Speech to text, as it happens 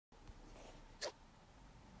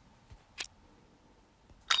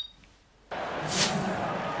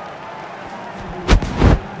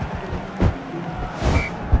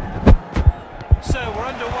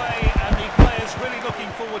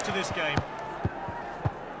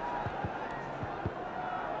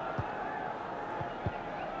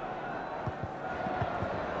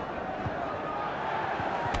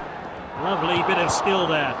Lovely bit of skill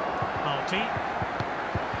there. Marty.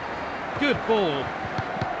 Good ball.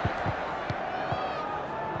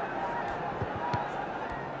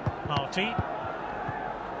 Marty.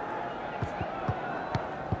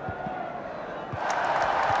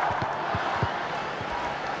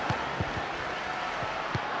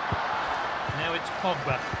 Now it's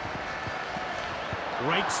Pogba.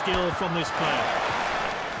 Great skill from this player.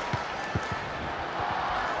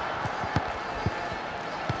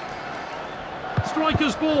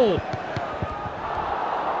 Striker's ball.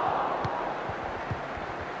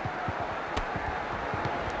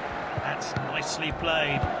 That's nicely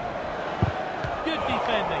played. Good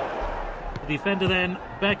defending. The defender then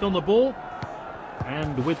back on the ball.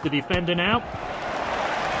 And with the defender now.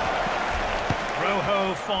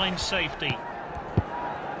 Rojo finds safety.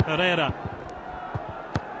 Herrera.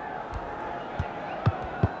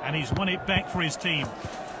 And he's won it back for his team.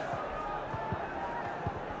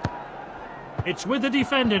 It's with the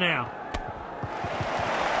defender now.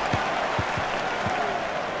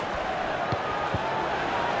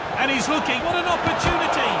 And he's looking. What an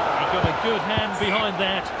opportunity. He got a good hand behind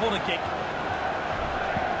that. Corner kick.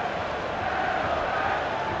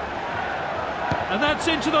 And that's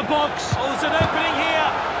into the box. Oh, there's an opening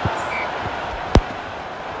here.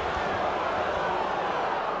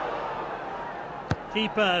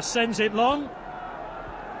 Keeper sends it long.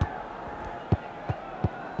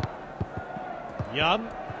 Young.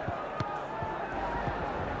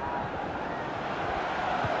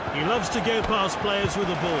 He loves to go past players with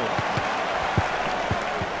the ball.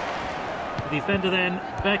 The defender then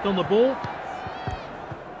back on the ball.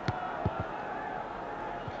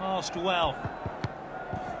 Passed well.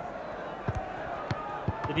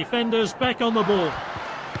 The defender's back on the ball.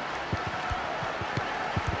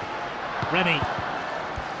 Remy.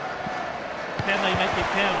 Can they make it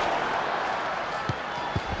count?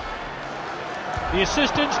 The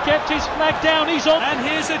assistant's kept his flag down, he's on. And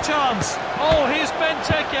here's a chance. Oh, here's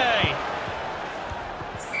Benteke.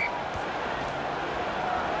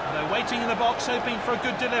 They're waiting in the box, hoping for a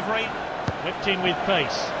good delivery. Whipped in with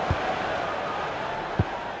pace.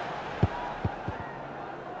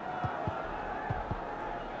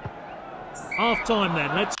 Half time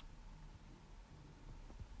then, let's...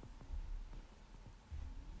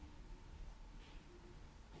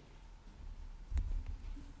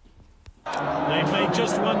 They've made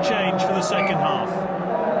just one change for the second half.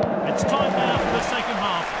 It's time now for the second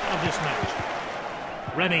half of this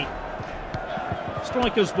match. Remy.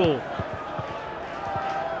 Striker's ball.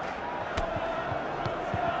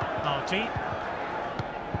 Marty.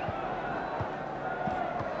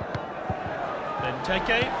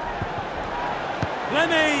 Benteke.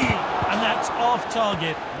 Remy! And that's off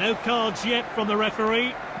target. No cards yet from the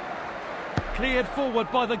referee. Cleared forward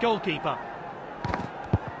by the goalkeeper.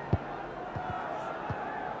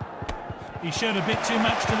 He showed a bit too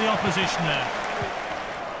much to the opposition there.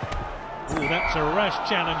 Oh, that's a rash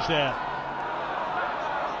challenge there.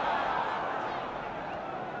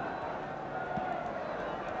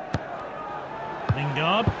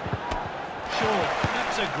 Lingard. Sure,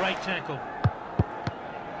 that's a great tackle.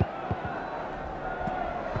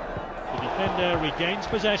 The defender regains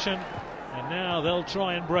possession, and now they'll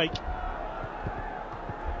try and break.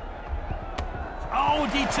 Oh,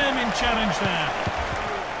 determined challenge there.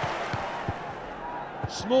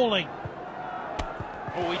 Smalling.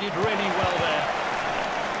 Oh, he did really well there.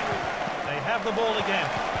 They have the ball again.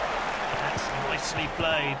 That's nicely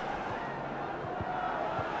played.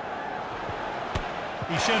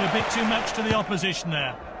 He showed a bit too much to the opposition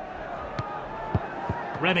there.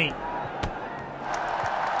 Remy.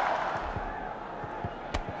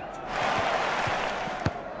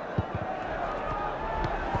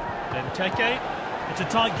 Benteke. It's a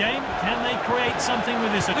tight game. Can they create something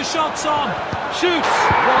with this? The shot's on. Shoots.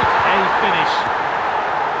 What a finish.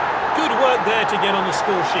 Good work there to get on the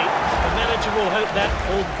score sheet. The manager will hope that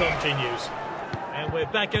form continues. And we're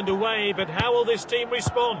back underway, but how will this team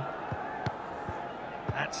respond?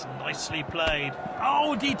 That's nicely played.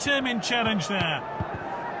 Oh, determined challenge there.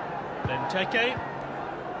 Benteke.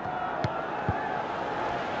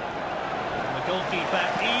 And the goalkeeper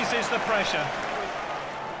eases the pressure.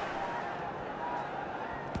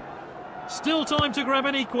 Still time to grab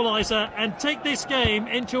an equaliser and take this game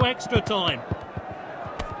into extra time.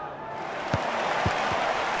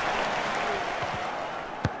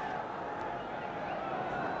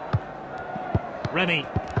 Remy.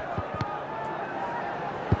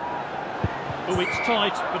 Oh, it's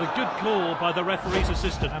tight, but a good call by the referee's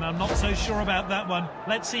assistant. And I'm not so sure about that one.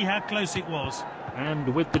 Let's see how close it was.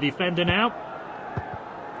 And with the defender now.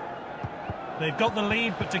 They've got the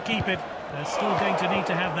lead, but to keep it, They're still going to need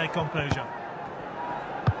to have their composure.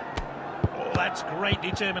 Oh, that's great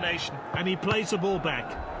determination. And he plays the ball back.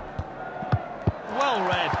 Well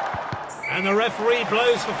read. And the referee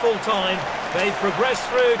blows for full time. They've progressed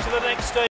through to the next stage.